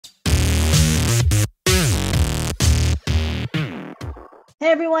Hey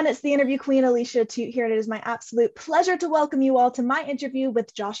everyone, it's the interview queen Alicia Atout here, and it is my absolute pleasure to welcome you all to my interview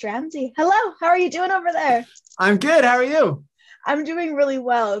with Josh Ramsay. Hello, how are you doing over there? I'm good. How are you? I'm doing really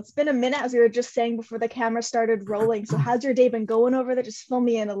well. It's been a minute, as we were just saying before the camera started rolling. So, how's your day been going over there? Just fill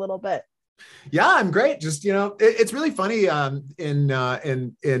me in a little bit. Yeah, I'm great. Just it's really funny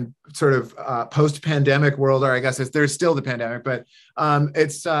in sort of post-pandemic world, or I guess there's still the pandemic, but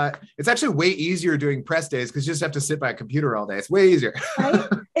it's actually way easier doing press days because you just have to sit by a computer all day. It's way easier. Right?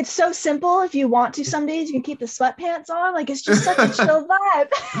 It's so simple. If you want to, some days you can keep the sweatpants on. Like it's just such a chill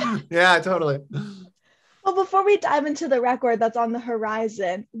vibe. Yeah, totally. Well, before we dive into the record that's on the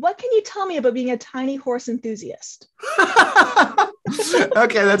horizon, what can you tell me about being a tiny horse enthusiast?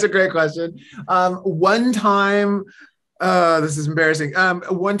 Okay, that's a great question. One time, this is embarrassing.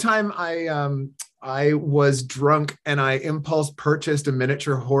 One time I was drunk and I impulse purchased a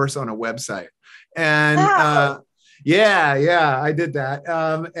miniature horse on a website. And Wow. yeah, I did that.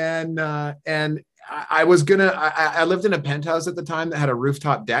 And I lived in a penthouse at the time that had a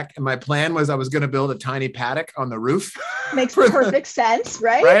rooftop deck. And my plan was I was going to build a tiny paddock on the roof Makes for the, perfect sense,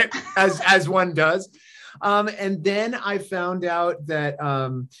 right? right? As one does. And then I found out that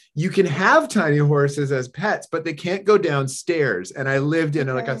you can have tiny horses as pets, but they can't go downstairs. And I lived in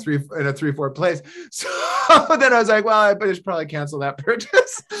like Okay. a 3-4 place. So then I was like, well, I should probably cancel that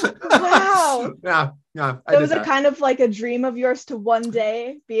purchase. Wow. Yeah, I So did was it that. kind of like a dream of yours to one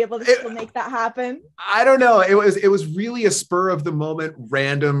day be able to It, still make that happen? I don't know. It was really a spur of the moment,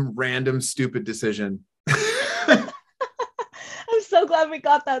 random, stupid decision. I'm so glad we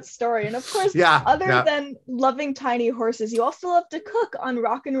got that story. And of course, Yeah, other yeah, than loving tiny horses, you also love to cook on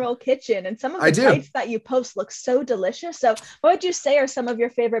Rock and Roll Kitchen. And some of I the do. bites that you post look so delicious. So, what would you say are some of your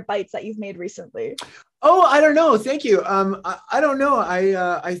favorite bites that you've made recently? Oh, I don't know. Thank you. I don't know.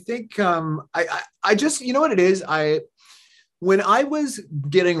 I think I just you know what it is. I When I was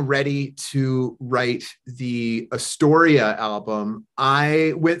getting ready to write the Astoria album,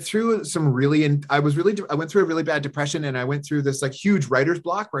 I went through some really and I went through a really bad depression, and I went through this like huge writer's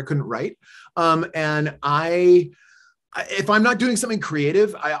block where I couldn't write. And if I'm not doing something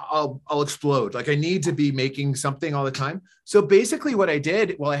creative, I'll explode. Like I need to be making something all the time. So basically, what I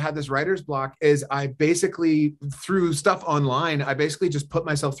did while I had this writer's block is I basically through stuff online. I basically just put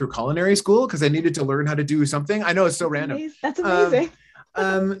myself through culinary school because I needed to learn how to do something. I know it's so That's random. amazing. That's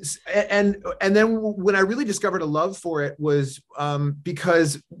Um, amazing. and then when I really discovered a love for it was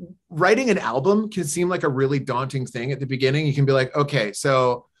because writing an album can seem like a really daunting thing at the beginning. You can be like, okay,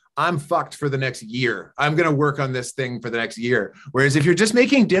 so I'm fucked for the next year. I'm going to work on this thing for the next year. Whereas if you're just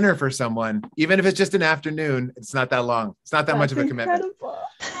making dinner for someone, even if it's just an afternoon, it's not that long. It's not that much That's of a commitment. incredible.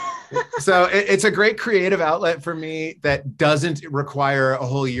 So it's a great creative outlet for me that doesn't require a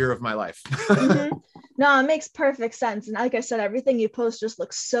whole year of my life. Mm-hmm. No, it makes perfect sense. And like I said, everything you post just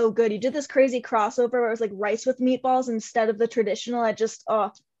looks so good. You did this crazy crossover where it was like rice with meatballs instead of the traditional.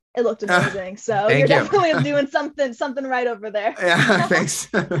 Oh, it looked amazing. So you're Thank you. definitely doing something right over there. Yeah, thanks.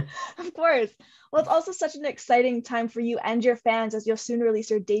 Of course. Well, it's also such an exciting time for you and your fans as you'll soon release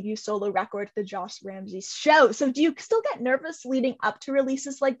your debut solo record, The Josh Ramsay Show. So do you still get nervous leading up to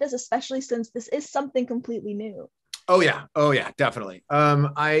releases like this, especially since this is something completely new? Oh yeah, definitely.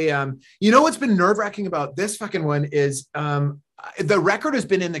 You know what's been nerve wracking about this fucking one is the record has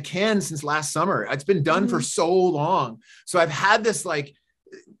been in the can since last summer. It's been done for Mhm. so long, so I've had this like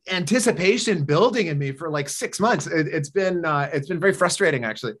anticipation building in me for like 6 months. It's been very frustrating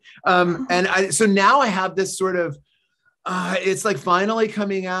actually. So now I have this sort of it's like finally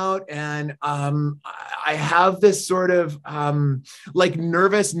coming out, and I have this sort of like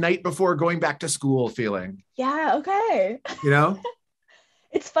nervous night before going back to school feeling, Yeah, okay. you know?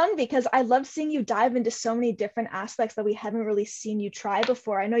 It's fun because I love seeing you dive into so many different aspects that we haven't really seen you try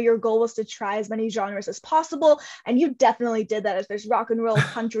before. I know your goal was to try as many genres as possible, and you definitely did that. As there's rock and roll,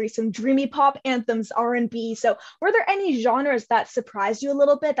 country, some dreamy pop anthems, R&B. So, were there any genres that surprised you a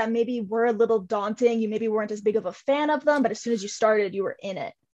little bit that maybe were a little daunting? You maybe weren't as big of a fan of them, but as soon as you started, you were in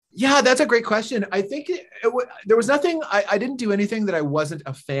it. Yeah, that's a great question. I think there was nothing. I didn't do anything that I wasn't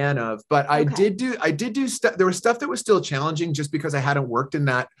a fan of, but Okay. I did do stuff. There was stuff that was still challenging just because I hadn't worked in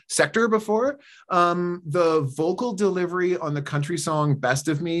that sector before. The vocal delivery on the country song "Best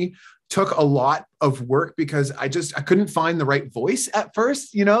of Me" took a lot of work because I couldn't find the right voice at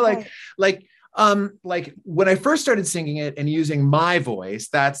first. Right. Like Like when I first started singing it and using my voice,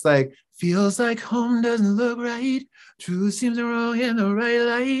 that's like, feels like home doesn't look right. Truth seems wrong in the right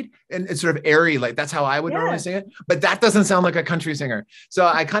light. And it's sort of airy, like that's how I would normally sing it. But that doesn't sound like a country singer. So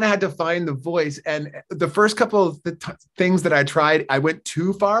I kind of had to find the voice. And the first couple of things that I tried, I went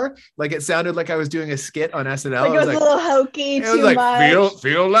too far. Like it sounded like I was doing a skit on SNL. Like it was a little hokey, it was too like, much.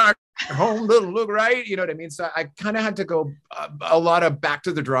 Feel like home doesn't look right. You know what I mean? So I kind of had to go a lot of back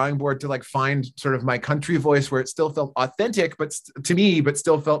to the drawing board to like find sort of my country voice where it still felt authentic, but to me, but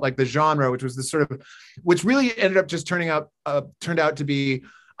still felt like the genre, which was this sort of, which really ended up just turned out to be,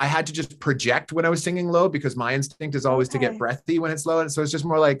 I had to just project when I was singing low because my instinct is always to get breathy when it's low. And so it's just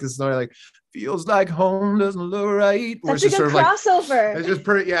more like this, sort of like, feels like home doesn't look right. That's a good sort of crossover. Like, it's just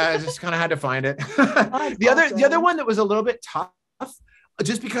pretty, I just kind of had to find it. The other one that was a little bit tough,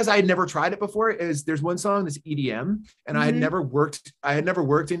 just because I had never tried it before, is there's one song that's EDM, and I had never worked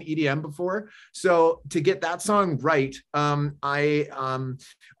in EDM before. So to get that song right,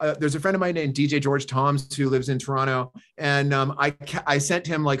 there's a friend of mine named DJ George Toms who lives in Toronto, and I sent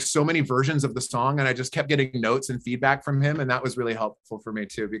him like so many versions of the song, and I just kept getting notes and feedback from him, and that was really helpful for me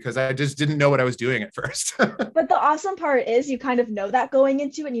too, because I just didn't know what I was doing at first. But the awesome part is you kind of know that going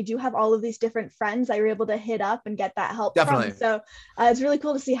into it, and you do have all of these different friends that you're able to hit up and get that help from. So it's really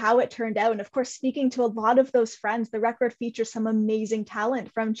cool to see how it turned out. And of course, speaking to a lot of those friends, the record features some amazing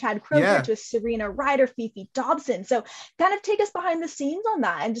talent, from Chad Kroeger to Serena Ryder, Fifi Dobson. So kind of take us behind the scenes on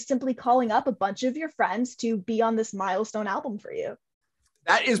that, and just simply calling up a bunch of your friends to be on this milestone album for you.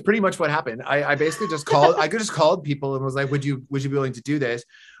 That is pretty much what happened. I basically just called, I just called people and was like, would you be willing to do this?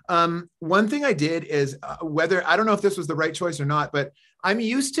 One thing I did is whether, I don't know if this was the right choice or not, but I'm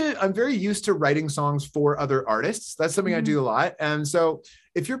very used to writing songs for other artists. That's something I do a lot. And so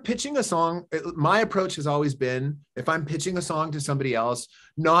if you're pitching a song, my approach has always been, if I'm pitching a song to somebody else,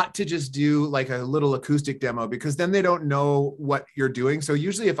 not to just do like a little acoustic demo, because then they don't know what you're doing. So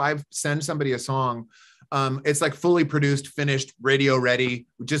usually if I send somebody a song, it's like fully produced, finished, radio ready,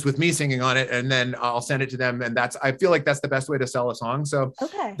 just with me singing on it. And then I'll send it to them. And I feel like that's the best way to sell a song. So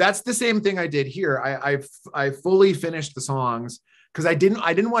that's the same thing I did here. I fully finished the songs, because I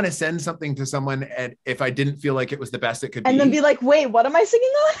didn't want to send something to someone if I didn't feel like it was the best it could be. And then be like, wait, what am I singing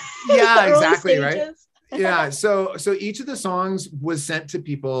on? Yeah, exactly. Right. Yeah. So each of the songs was sent to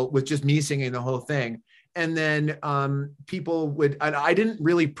people with just me singing the whole thing. And then people would, I didn't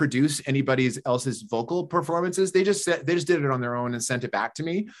really produce anybody else's vocal performances. They just did it on their own and sent it back to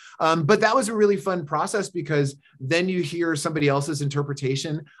me. But that was a really fun process, because then you hear somebody else's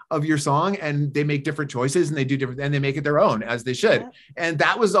interpretation of your song, and they make different choices, and they do different, and they make it their own, as they should. And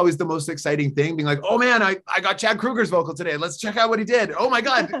that was always the most exciting thing, being like, oh man, I got Chad Kroeger's vocal today. Let's check out what he did. Oh my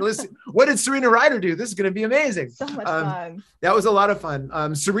God, listen, what did Serena Ryder do? This is going to be amazing. So much fun. That was a lot of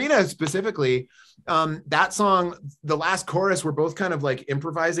fun. Serena specifically, that song, the last chorus, we're both kind of like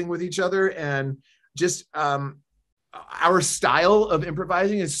improvising with each other, and just our style of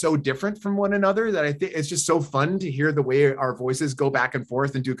improvising is so different from one another that I think it's just so fun to hear the way our voices go back and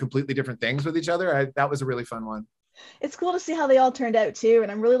forth and do completely different things with each other. That was a really fun one. It's cool to see how they all turned out too.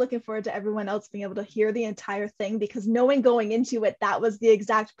 And I'm really looking forward to everyone else being able to hear the entire thing, because knowing going into it, that was the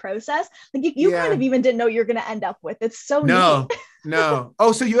exact process. Like you kind of even didn't know you're going to end up with. It's so neat. No.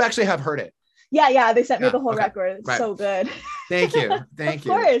 Oh, so you actually have heard it? Yeah. They sent me the whole record. It's so good. Thank you. Of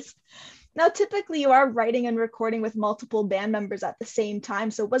course. Now, typically you are writing and recording with multiple band members at the same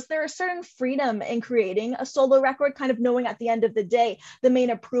time. So was there a certain freedom in creating a solo record, kind of knowing at the end of the day, the main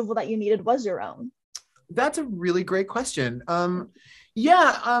approval that you needed was your own? That's a really great question.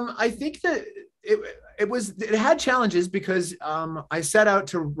 I think that it had challenges, because I set out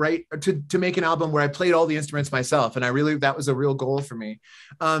to write, to make an album where I played all the instruments myself. And that was a real goal for me.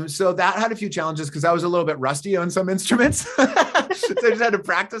 So that had a few challenges, because I was a little bit rusty on some instruments. So I just had to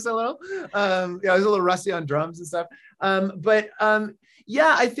practice a little. I was a little rusty on drums and stuff. I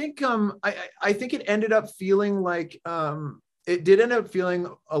think it ended up feeling like, it did end up feeling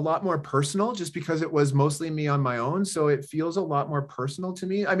a lot more personal, just because it was mostly me on my own. So it feels a lot more personal to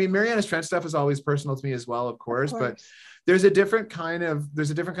me. I mean, Marianas Trench stuff is always personal to me as well, of course. But there's a different kind of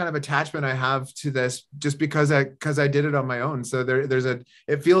attachment I have to this, just because I did it on my own. So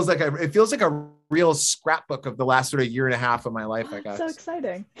it feels like a real scrapbook of the last sort of year and a half of my life, I guess. So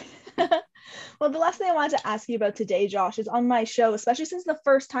exciting. Well, the last thing I wanted to ask you about today, Josh, is on my show, especially since the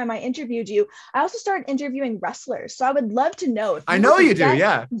first time I interviewed you, I also started interviewing wrestlers. So I would love to know. I know you do,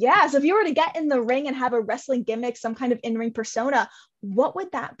 yeah. Yeah. So if you were to get in the ring and have a wrestling gimmick, some kind of in-ring persona, what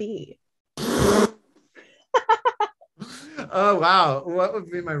would that be? Oh wow, what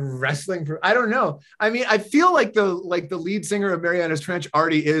would be my wrestling? I don't know. I mean, I feel like the lead singer of Marianas Trench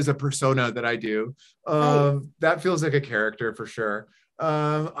already is a persona that I do. Right. That feels like a character for sure.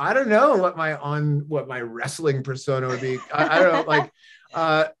 I don't know what my wrestling persona would be. I don't know, like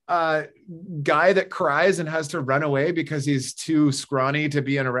guy that cries and has to run away because he's too scrawny to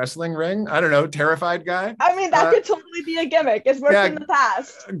be in a wrestling ring. I don't know, terrified guy. I mean, that could totally be a gimmick. It's worked in the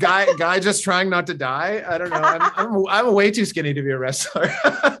past. Guy just trying not to die. I don't know. I'm way too skinny to be a wrestler.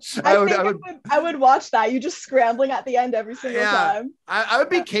 I would watch that. You just scrambling at the end every single time. I would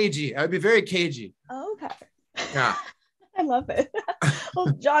be cagey. I would be very cagey. Oh, okay. Yeah. I love it. Well,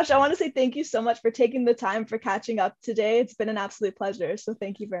 Josh, I want to say thank you so much for taking the time for catching up today. It's been an absolute pleasure. So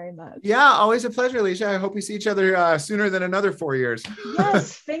thank you very much. Yeah, always a pleasure, Alicia. I hope we see each other sooner than another 4 years.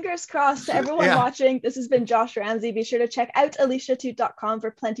 Yes, fingers crossed to everyone watching. This has been Josh Ramsay. Be sure to check out aliciatout.com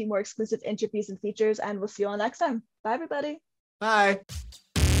for plenty more exclusive interviews and features. And we'll see you all next time. Bye, everybody. Bye.